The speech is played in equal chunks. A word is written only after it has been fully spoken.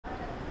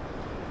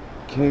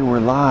Okay, we're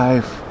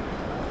live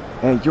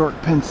at York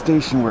Penn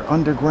Station. We're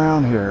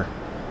underground here.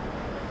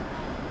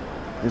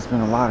 There's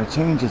been a lot of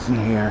changes in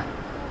here.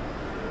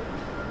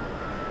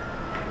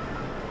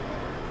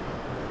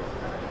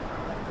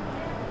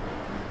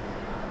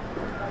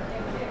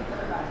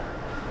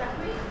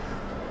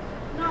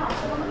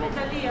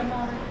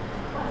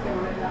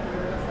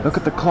 Look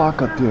at the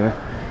clock up there.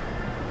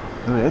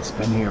 Oh, it's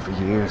been here for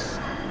years.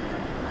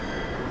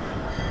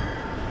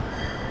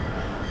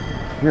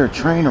 Hear a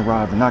train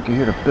arriving. I can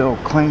hear the bell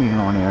clanging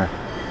on there.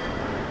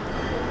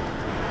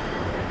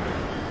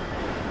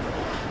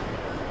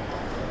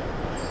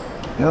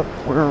 Yep,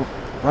 we're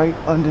right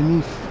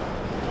underneath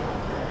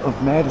of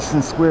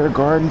Madison Square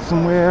Garden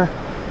somewhere.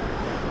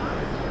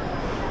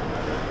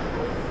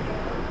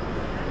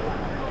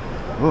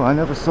 Oh, I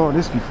never saw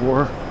this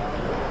before.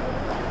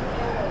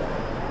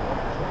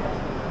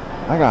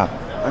 I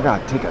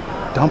gotta take a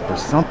dump or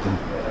something.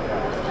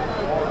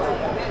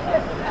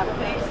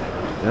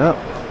 Yep.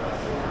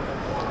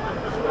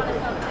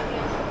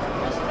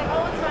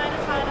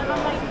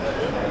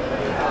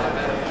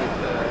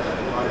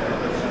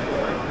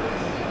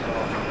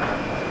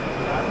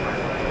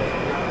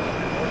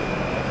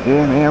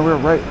 Yeah, man, we're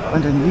right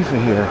underneath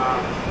it here.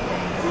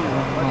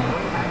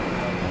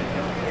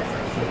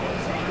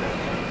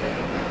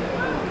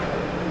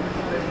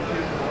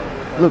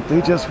 Look,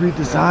 they just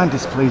redesigned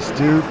this place,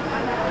 dude.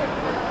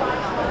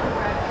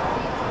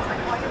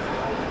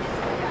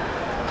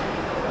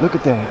 Look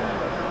at that.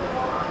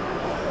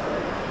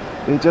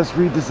 They just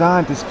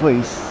redesigned this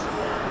place.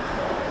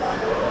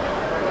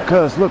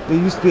 Because, look, there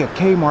used to be a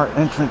K-Mart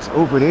entrance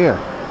over there.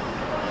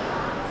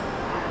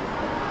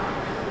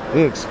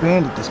 They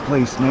expanded this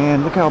place,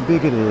 man. Look how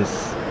big it is.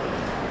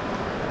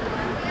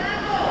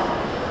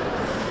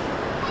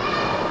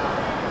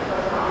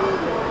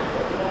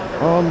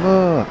 Oh,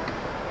 look.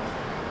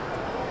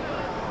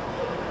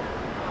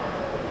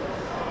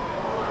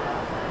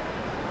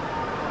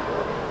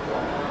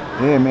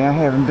 Yeah, man, I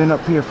haven't been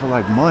up here for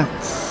like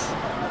months.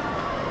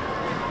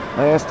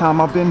 Last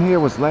time I've been here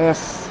was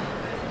last,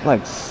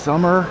 like,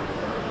 summer.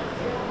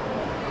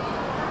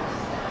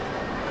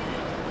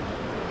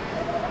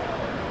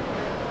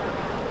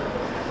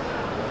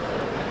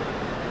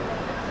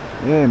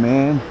 Yeah,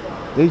 man.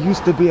 There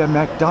used to be a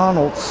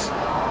McDonald's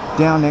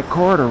down that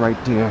corridor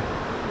right there.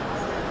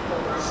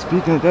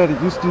 Speaking of that, it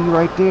used to be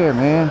right there,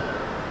 man.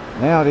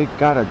 Now they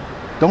got a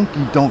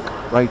Donkey Dunk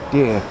right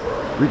there.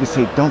 We can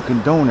say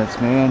Dunkin' Donuts,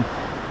 man.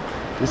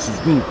 This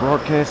is me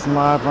broadcasting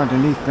live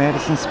underneath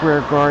Madison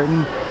Square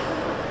Garden.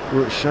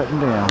 We're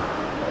shutting down.